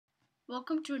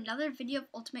Welcome to another video of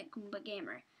Ultimate Goomba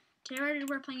Gamer. Today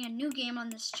we're playing a new game on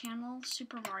this channel,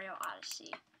 Super Mario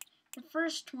Odyssey. The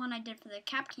first one I did for the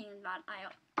Cap Kingdom that I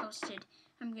posted,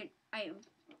 if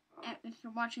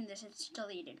you're watching this, it's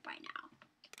deleted by now.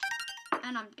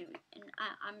 And I'm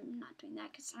not doing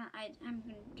that because I'm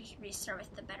gonna just restart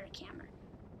with the better camera.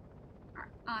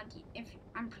 If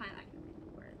I'm probably not gonna read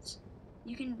the words,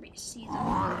 you can see them.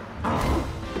 Oh,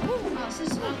 this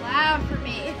is so loud for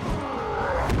me.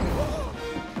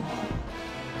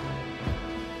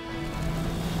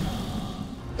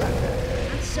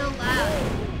 That's so loud.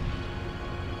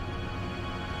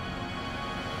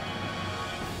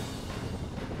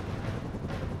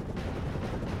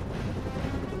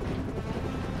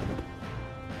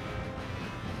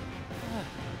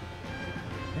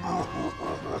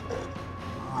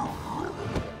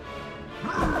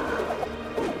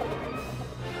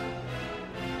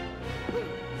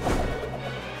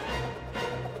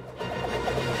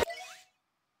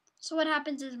 So what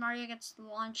happens is Mario gets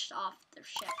launched off the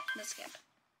ship. Let's skip.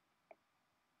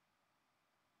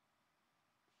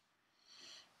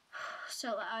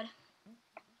 So loud.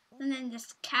 And then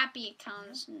this Cappy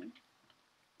comes, and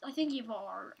I think you've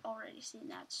already seen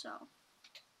that, so.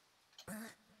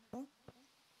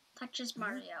 Touches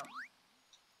Mario.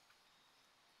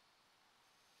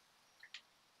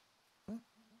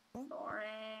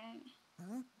 Boring.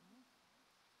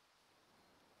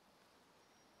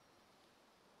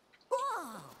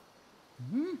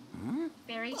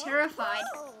 Very terrified.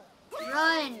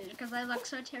 Run, because I look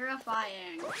so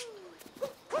terrifying.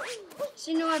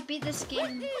 So you know, I beat this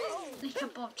game a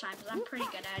couple of times. I'm pretty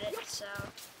good at it, so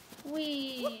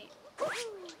we.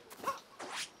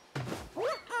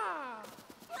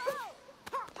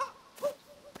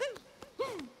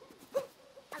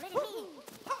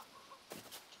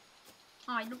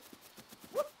 I don't.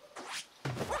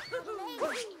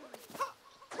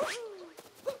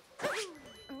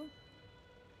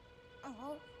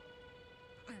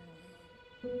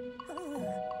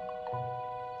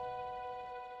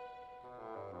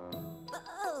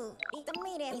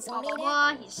 Blah, blah,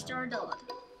 blah, he's startled.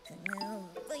 Blah,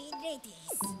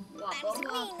 blah,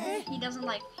 blah. He doesn't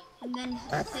like. And then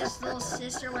his little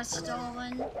sister was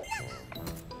stolen.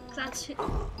 That's who.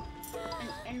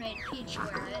 And made Peach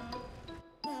wear it.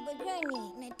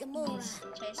 He's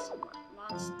chasing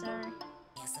monster.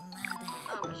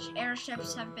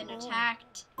 Airships have been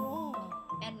attacked.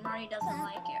 And Mario doesn't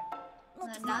like it.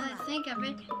 And now that I think of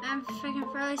it, I'm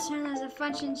freaking fairly certain there's a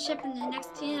functioning ship in the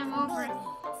next scene I'm over it.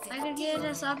 I could get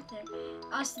us up there.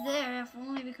 If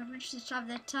only we could reach the top of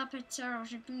the top of Terror,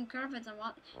 which would curve at the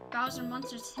Bowser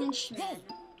Monster's henchmen.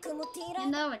 You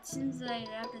know, it seems like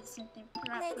after something,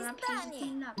 perhaps there's a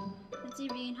clean up. Let's see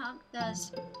if we can help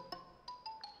those.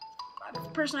 A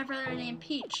person I further named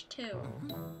Peach, too.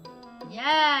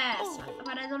 Yes!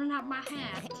 But I don't have my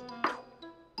hat.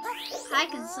 I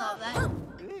can solve that.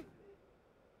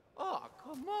 Oh,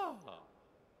 come on.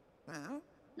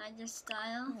 Not your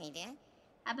style.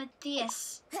 How about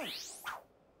this? Whoa.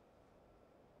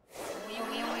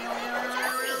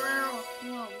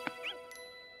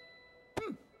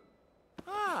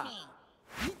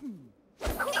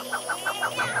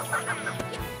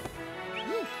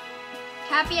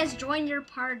 Cappy has joined your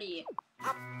party.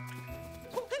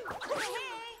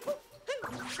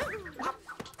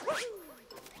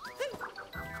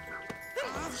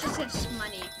 Let's just get some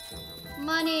money.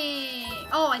 Money!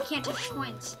 Oh, I can't touch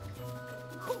coins.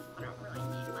 I don't really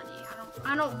need money.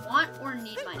 I don't want or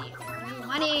need money.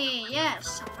 Money!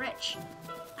 Yes, I'm rich.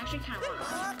 I actually kind of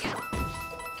want money.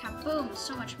 Kaboom!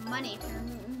 So much money for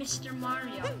Mr.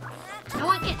 Mario.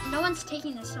 No one's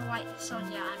taking this, so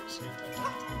yeah, I'm just gonna take it.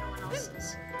 No one else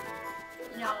is.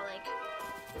 You know, like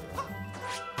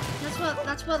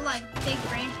that's what like big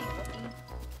brain people do.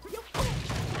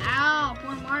 Ow!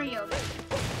 Poor Mario.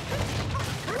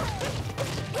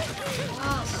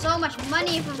 Oh, so much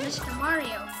money for Mr.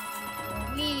 Mario.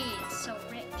 So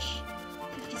rich.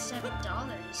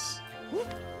 $57.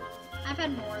 I've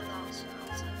had more though, so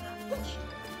it's not that much.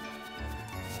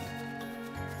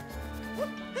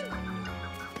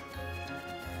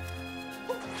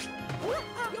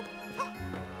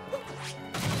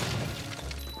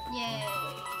 Yay!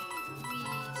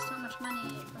 So much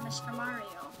money for Mr.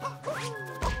 Mario.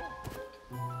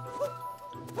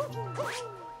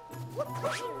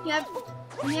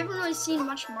 You haven't really seen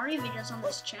much Mario videos on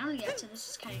this channel yet, so this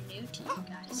is kind of new to you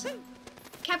guys.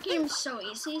 Cap Kingdom is so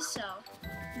easy, so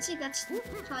you see that's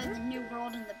probably the new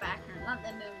world in the background, not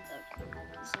the moon, this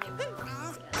new world,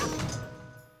 I guess.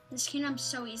 This kingdom's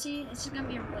so easy, it's gonna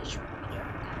be a really short video,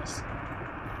 guys.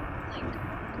 Like,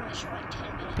 really short, like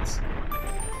 10 minutes.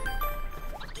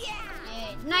 Yeah!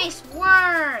 Nice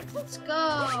work! Let's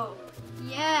go!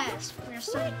 Yes, we're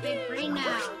such a big brain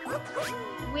now.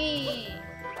 We.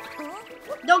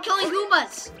 No killing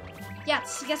Goombas!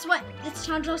 Yes, guess what? This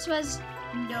challenge also has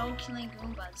no killing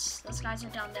Goombas. Those guys are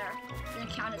down there. They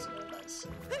count as Goombas.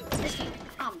 Just kidding.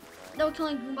 No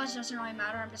killing Goombas doesn't really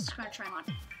matter. I'm just gonna try not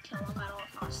to kill them at all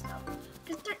costs though.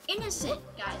 Because they're innocent,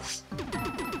 guys.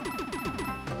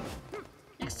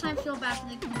 Next time, feel bad for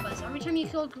the Goombas. Every time you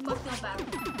kill a Goomba, feel bad.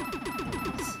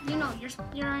 You know,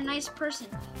 you're a nice person.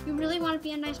 You really want to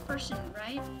be a nice person,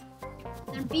 right?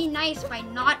 Then be nice by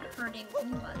not hurting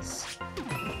Goombas.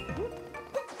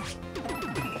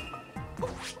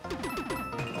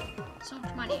 So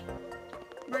much money.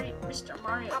 Mr.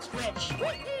 Mario's rich.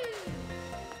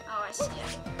 Oh, I see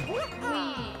it.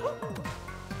 Wee.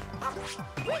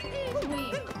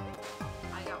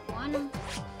 I got one.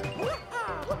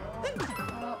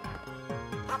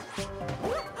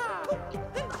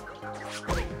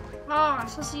 Oh, I'm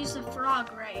supposed to use the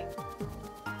frog, right?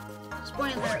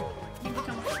 Spoiler, you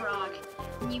become a frog,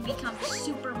 and you become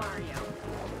Super Mario.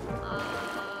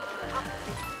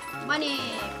 Money.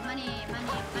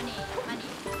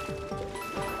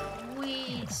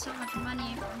 Wait, so much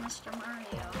money for Mr.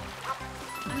 Mario.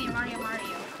 I mean, Mario.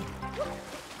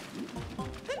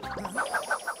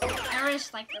 I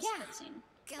always like this cutscene.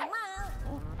 Come on.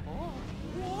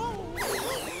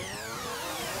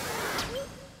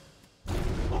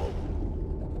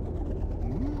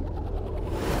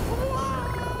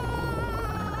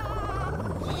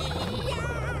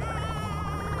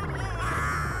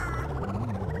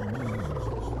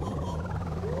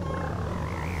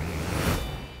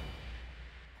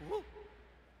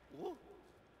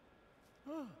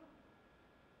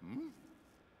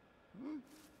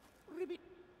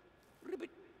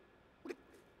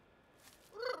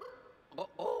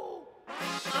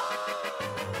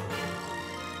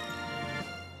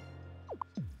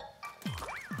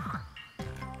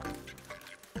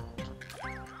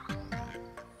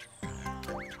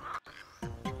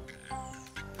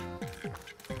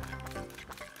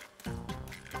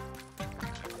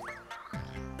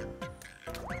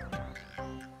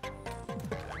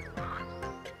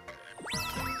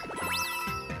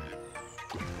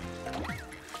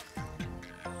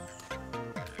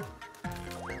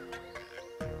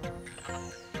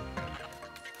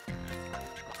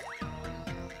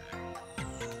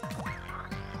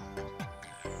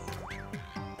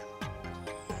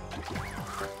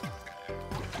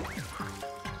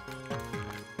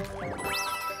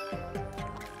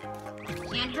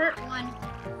 Can't hurt one.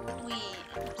 Wait.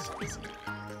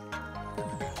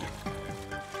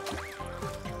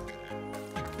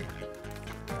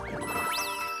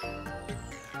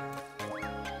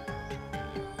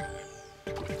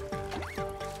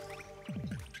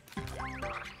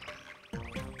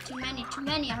 Too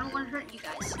many. I don't want to hurt you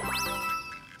guys.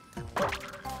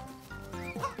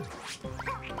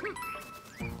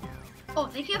 Oh,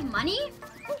 they give money?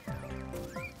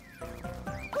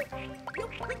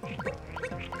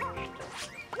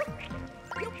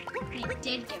 They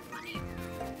did give money.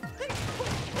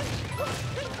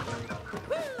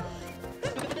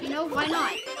 You know, why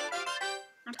not?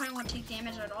 I probably won't take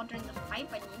damage at all during the fight,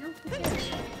 but you know, who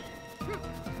cares?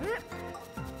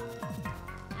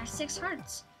 I have 6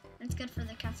 hearts. That's good for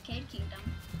the Cascade Kingdom.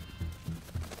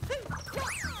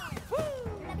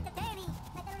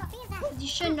 You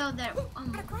should know that,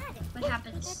 what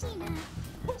happens.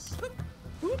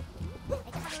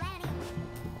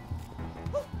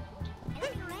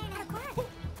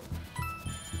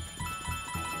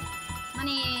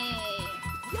 Money!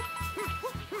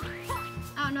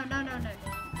 Oh, no.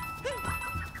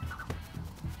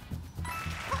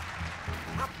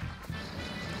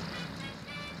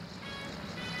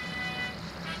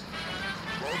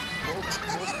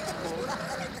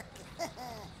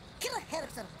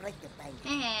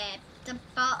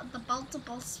 The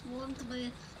multiple swarm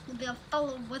will be a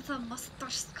fellow with a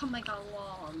mustache coming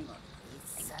along.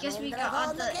 I guess we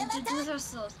got to introduce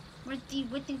ourselves. We're the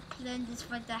waiting plans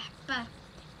for the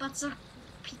butcher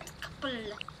couple.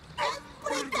 They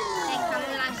call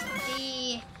us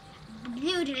the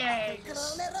Bloodlords.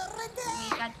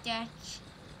 We got that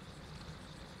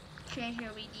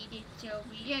treasure we needed, so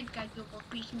we ain't got to go for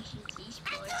business in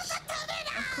esports.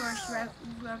 Of course,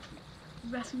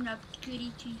 roughing up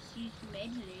goody two-shoes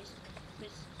medalist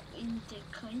was in the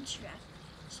contract,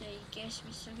 so I guess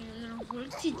we still got a little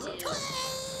work to do.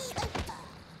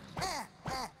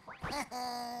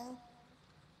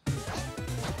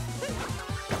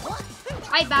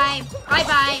 Bye-bye.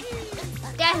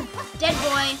 Dead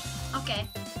boy. Okay.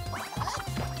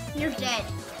 You're dead.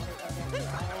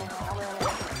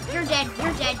 You're dead.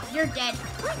 You're dead. You're dead.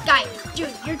 Guy,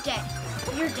 dude, you're dead.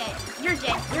 You're dead. You're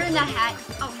dead. You're in that hat.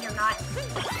 Oh, you're not.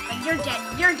 But you're dead.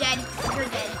 You're dead.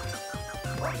 You're dead.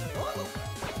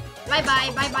 Bye bye.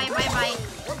 Bye bye. Bye bye.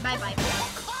 Bye bye.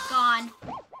 Gone.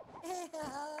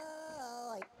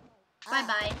 Bye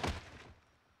bye.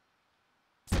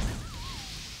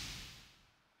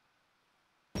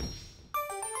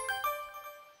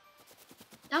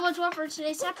 That was all for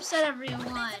today's episode,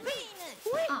 everyone.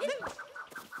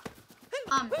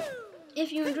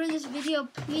 If you enjoyed this video,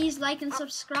 please like and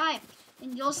subscribe,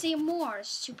 and you'll see more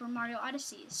Super Mario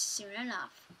Odyssey soon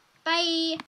enough. Bye!